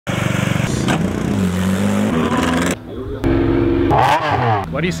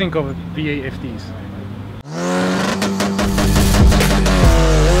What do you think of VAFTs?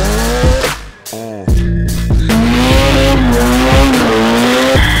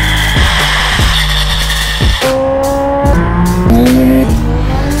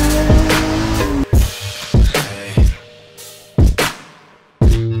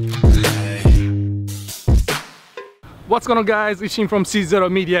 What's going on, guys? Ishin from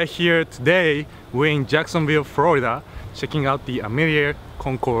CZeroMedia here. Today we're in Jacksonville, Florida, checking out the Amelia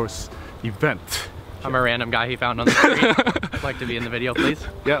Concours event. I'm a random guy he found on the street. I'd like to be in the video, please.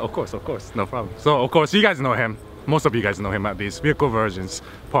 Yeah, of course, no problem. So of course you guys know him. Most of you guys know him at least. Vehicle Versions,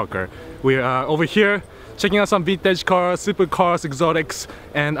 Parker. We are over here checking out some vintage cars, supercars, exotics,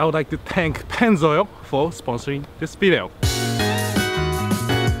 and I would like to thank Pennzoil for sponsoring this video.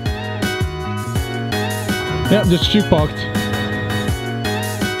 Yeah, just street parked.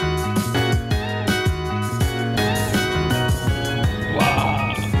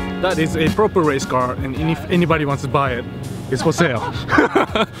 Wow, that is a proper race car, and if anybody wants to buy it, it's for sale.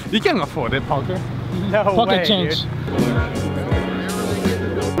 You can afford it, Parker. No Pocket way, change. Dude.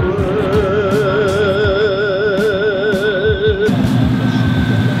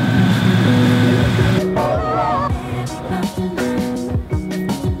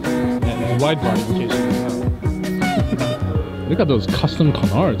 Wide body in case you didn't know. Look at those custom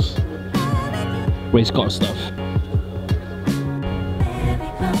canards. Race car stuff.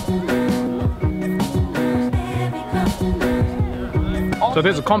 So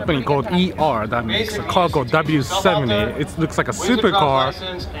there's a company called ER that makes a car called W70. It looks like a supercar,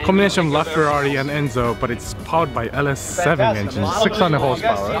 combination of LaFerrari and Enzo, but it's powered by LS7 engine, 600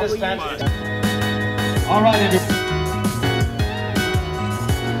 horsepower. All right, everybody.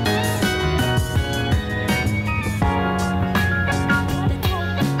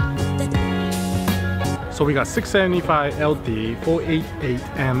 So we got 675 LT, 488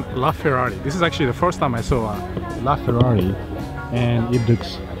 and LaFerrari. This is actually the first time I saw a LaFerrari and it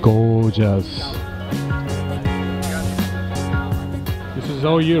looks gorgeous. This is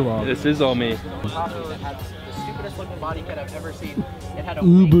all you, Rob. This is all me.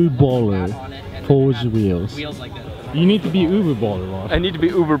 Uber baller, forged wheels. Like this. You need to be Uber baller, Rob. I need to be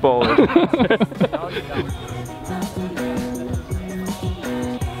Uber baller.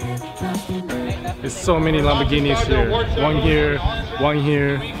 There's so many Lamborghinis here. One here, one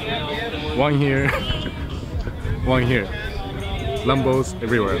here, one here, one here. Lambos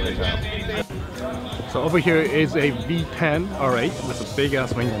everywhere right now. So over here is a V10 R8 with a big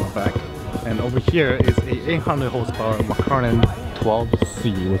ass wing on the back. And over here is a 800 horsepower McLaren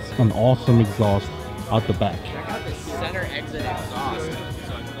 12C with an awesome exhaust out the back. Check out this center exit exhaust.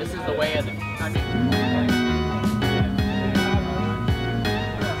 So this is the way of the...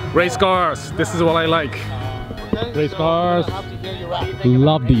 Race cars, this is what I like. Race cars,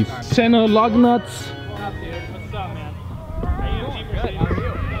 love these. Channel lug nuts.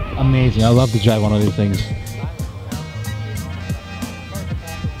 Amazing, I love to drive one of these things.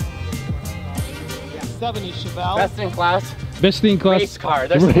 70 Chevelle. Best in class. Best in class Race car.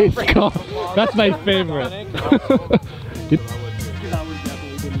 Race car. That's my favorite.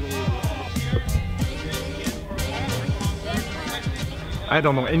 I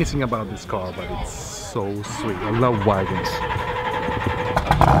don't know anything about this car, but it's so sweet. I love wagons.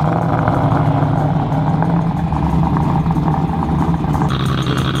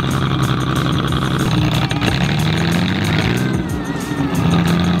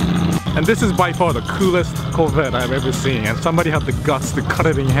 And this is by far the coolest Corvette I've ever seen, and somebody had the guts to cut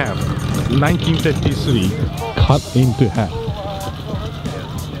it in half. 1953, cut into half.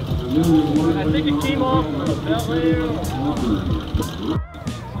 I think it came off.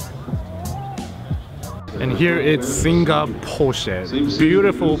 And here it's Singa Porsche.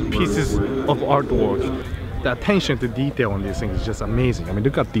 Beautiful pieces of artwork. The attention to detail on these things is just amazing. I mean,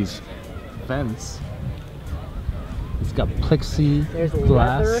 look at these vents. It's got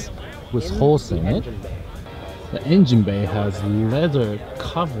plexiglass with holes in it. The engine bay has leather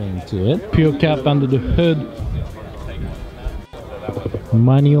covering to it. Pure cap under the hood.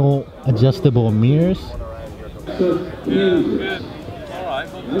 Manual adjustable mirrors.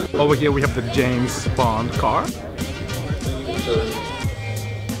 Over here we have the James Bond car.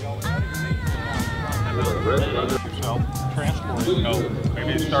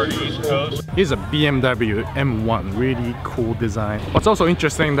 Here's a BMW M1, really cool design. What's also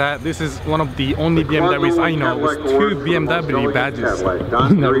interesting that this is one of the only BMWs I know with 2 BMW badges.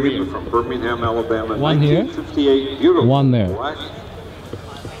 From Birmingham, Alabama. One here, one there.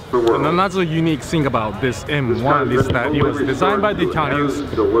 And another unique thing about this M1 is that it was designed by the Italians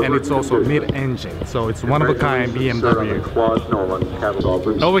and it's also mid-engine, so it's one of a kind BMW.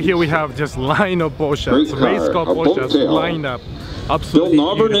 Over here we have just line of Porsches, race car Porsches lined up. Absolutely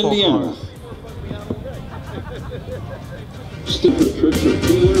beautiful cars.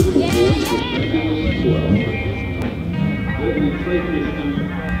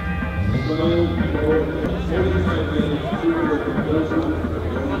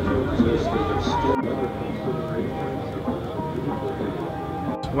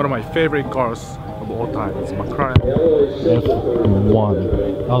 One of my favorite cars of all time is McLaren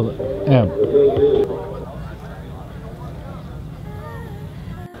F1 LM.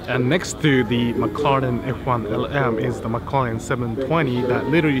 And next to the McLaren F1 LM is the McLaren 720 that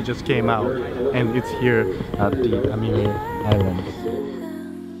literally just came out, and it's here at the Amelia Islands.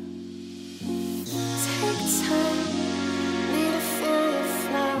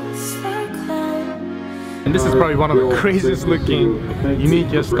 And this is probably one of the craziest looking,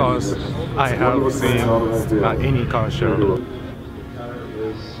 uniquest cars I have seen at any car show.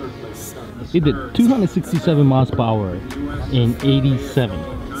 It did 267 miles per hour in 87.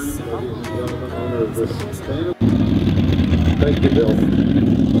 Thank you, Bill.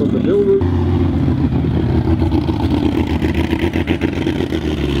 From the Bill Route.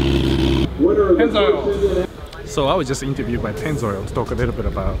 Pennzoil. So I was just interviewed by Pennzoil to talk a little bit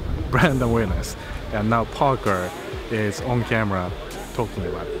about brand awareness, and now Parker is on camera talking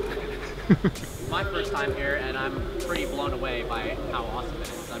about it. My first time here, and I'm pretty blown away by how awesome it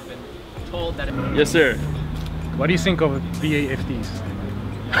is. I've been told that. Yes, sir. What do you think of VAFTs?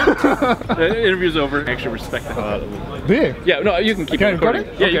 The interview's over. I actually respect the hell out of them. Do you? Yeah, no, you can keep recording.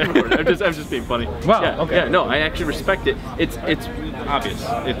 Record it? Yeah, Okay. you can record it. I'm just being funny. Wow, Yeah, okay. yeah, no, I actually respect it. It's obvious.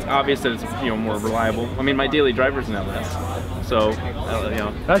 It's obvious that it's more reliable. I mean, my daily driver's an LS, so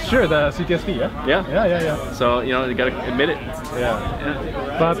That's sure, the CTSV, yeah? Yeah. Yeah. So you gotta admit it. Yeah.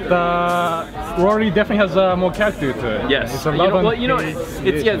 But Rory definitely has more character to it. Yes. It's a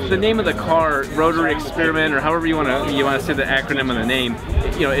it's the name of the car, rotary experiment, or however you wanna say the acronym of the name.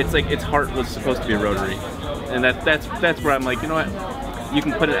 Its heart was supposed to be rotary, and that's where I'm like, you know what? You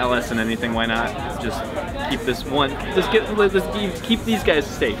can put an LS in anything. Why not? Just keep this one. Let's keep these guys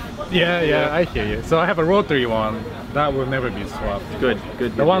safe. Yeah, I hear you. So I have a rotary one that will never be swapped. Good.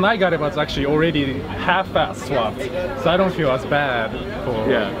 The one I got, it was actually already half-fast swapped, so I don't feel as bad for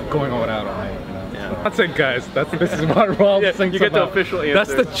going all out on it. Yeah. That's it, guys. This is what Rob thinks you get about. the official answer.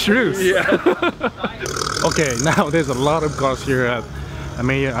 That's the truth. Yeah. Okay, now there's a lot of cars here at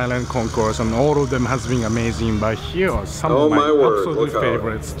Amelia Island Concours, and all of them has been amazing, but here are some of my absolute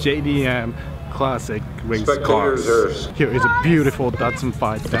favorites. JDM classic race cars. Here is a beautiful Datsun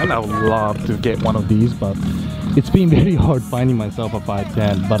 510. I would love to get one of these, but It's been very hard finding myself a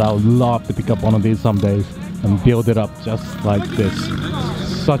 510, but I would love to pick up one of these some days and build it up just like this.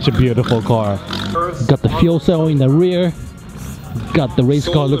 Such a beautiful car. Got the fuel cell in the rear, got the race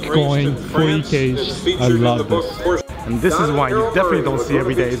car look going, 40 cage. I love this. And this is why you definitely don't see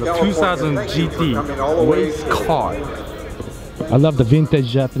every day. It's a 2000 GT race car. I love the vintage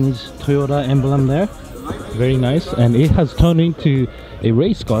Japanese Toyota emblem there. Very nice, and it has turned into a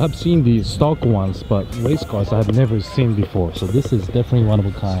race car. I've seen the stock ones, but race cars I've never seen before. So this is definitely one of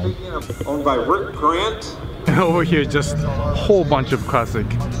a kind. Owned by Rick Grant. And over here, just a whole bunch of classic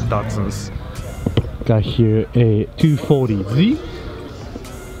Datsuns. Got here a 240Z.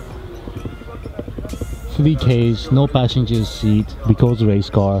 3 cage, no passenger seat, because race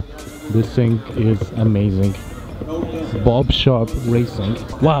car. This thing is amazing. Bob Sharp Racing.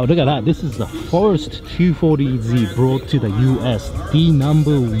 Wow, look at that. This is the first 240Z brought to the US. The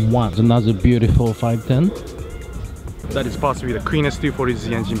 #1. Another beautiful 510. That is possibly the cleanest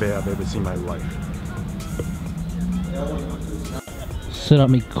 240Z engine bay I've ever seen in my life.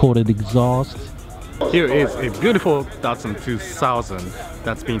 Ceramic coated exhaust. Here is a beautiful Datsun 2000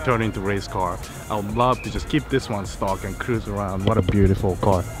 that's been turned into race car. I would love to just keep this one stock and cruise around. What a beautiful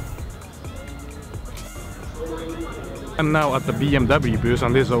car. I'm now at the BMW booth,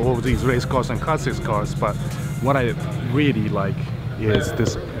 and these are all these race cars and classics cars, but what I really like is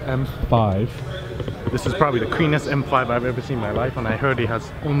this M5. This is probably the cleanest M5 I've ever seen in my life, and I heard it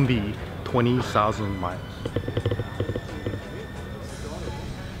has only 20,000 miles.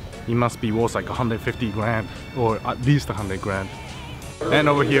 It must be worth like 150 grand, or at least 100 grand. And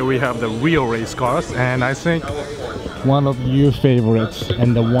over here we have the real race cars, and I think one of your favorites,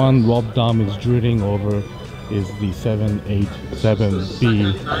 and the one Rob Dahm is drooling over, is the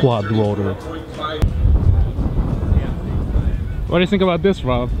 787B quad rotor. What do you think about this,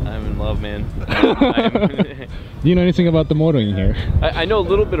 Rob? I'm in love, man. Do you know anything about the motor in here? I know a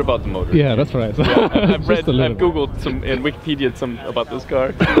little bit about the motor. Yeah, that's right. Yeah, I've Just I've googled some and Wikipedia'd some about this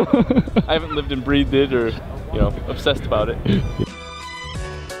car. I haven't lived and breathed it or, you know, obsessed about it.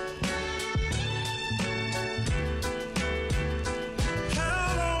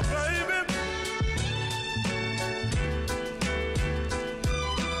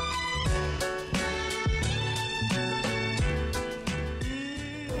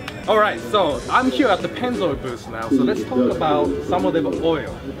 Alright, so I'm here at the Pennzoil booth now, so let's talk about some of the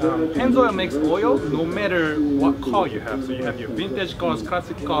oil. Pennzoil makes oil no matter what car you have. So you have your vintage cars,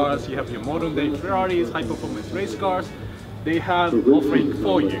 classic cars, you have your modern day Ferraris, high performance race cars. They have offering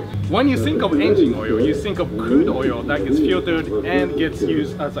for you. When you think of engine oil, you think of crude oil that gets filtered and gets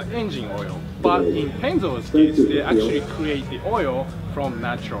used as an engine oil. But in Pennzoil's case, they actually create the oil from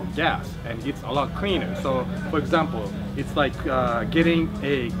natural gas, and it's a lot cleaner. So for example, it's like getting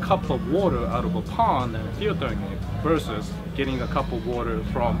a cup of water out of a pond and filtering it versus getting a cup of water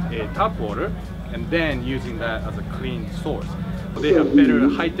from a tap water and then using that as a clean source. They have better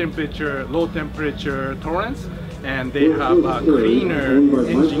high temperature, low temperature tolerance, and they have a cleaner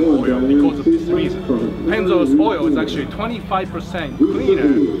engine oil because of this reason. Pennzoil's oil is actually 25%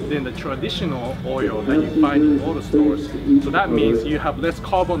 cleaner than the traditional oil that you find in auto stores. So that means you have less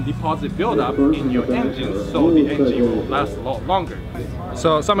carbon deposit buildup in your engine, so the engine will last a lot longer.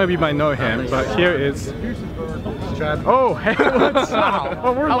 So some of you might know him, but here is Oh, hey, what's up?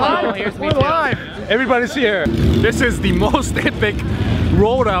 Oh, we're live. We're live. Everybody's here. This is the most epic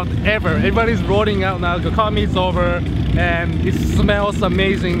rollout ever. Everybody's rolling out now. The car meet's over, and it smells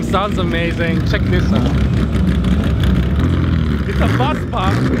amazing, sounds amazing. Check this out. It's a bus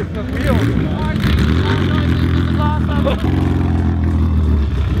pop with the wheels.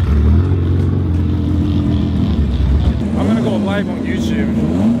 I'm gonna go live on YouTube.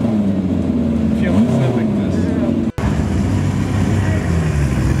 Feeling something like this.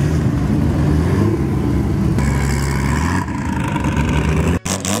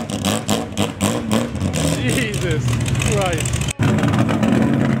 Jesus Christ.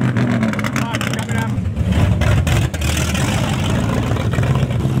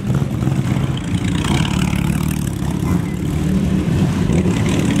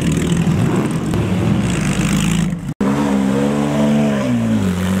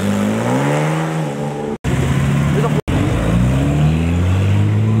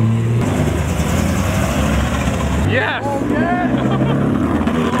 Yes!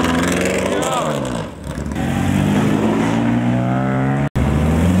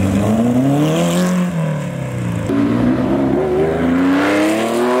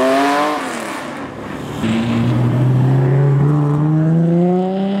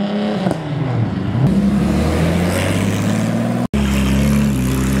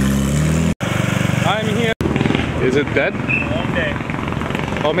 Is it dead? Okay.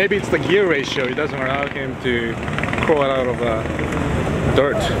 Or maybe it's the gear ratio. It doesn't allow him to crawl out of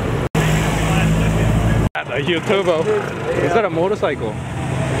dirt. A huge turbo. Is that a motorcycle?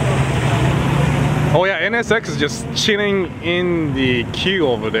 Oh yeah, NSX is just chilling in the queue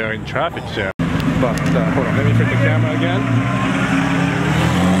over there in traffic jam. But hold on, let me flip the camera again.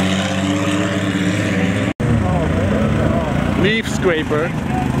 Leaf scraper.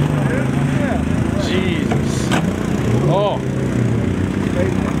 Jesus. Oh.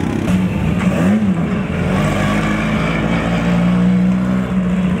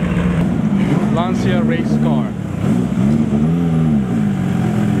 Lancia race car.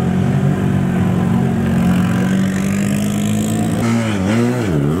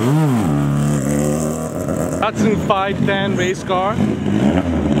 Datsun 510 race car.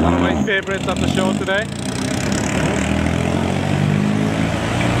 One of my favorites at the show today.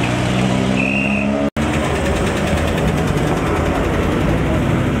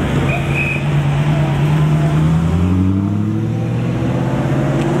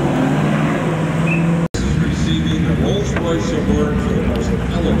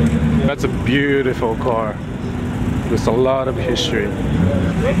 That's a beautiful car. There's a lot of history.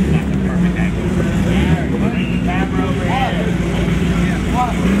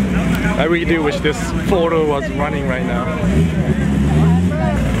 I really do wish this photo was running right now.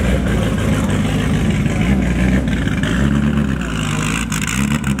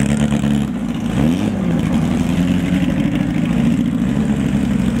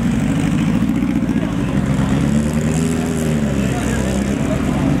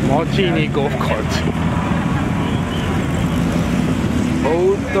 Martini golf cart.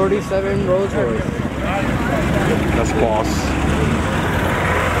 Old 37 Rolls Royce. That's boss.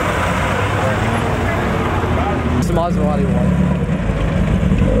 It's a Maserati one.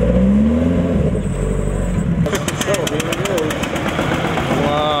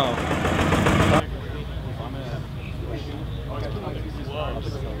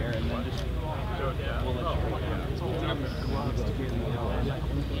 here and then just we'll let you go.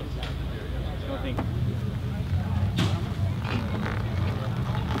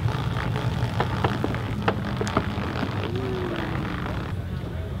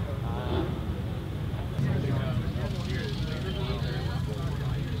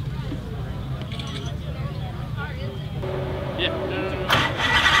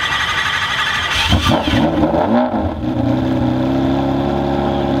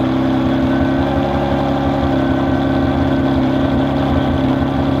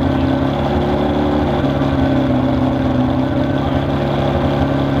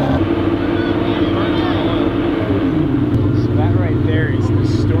 So that right there is the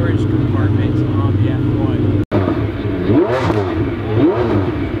storage compartment on the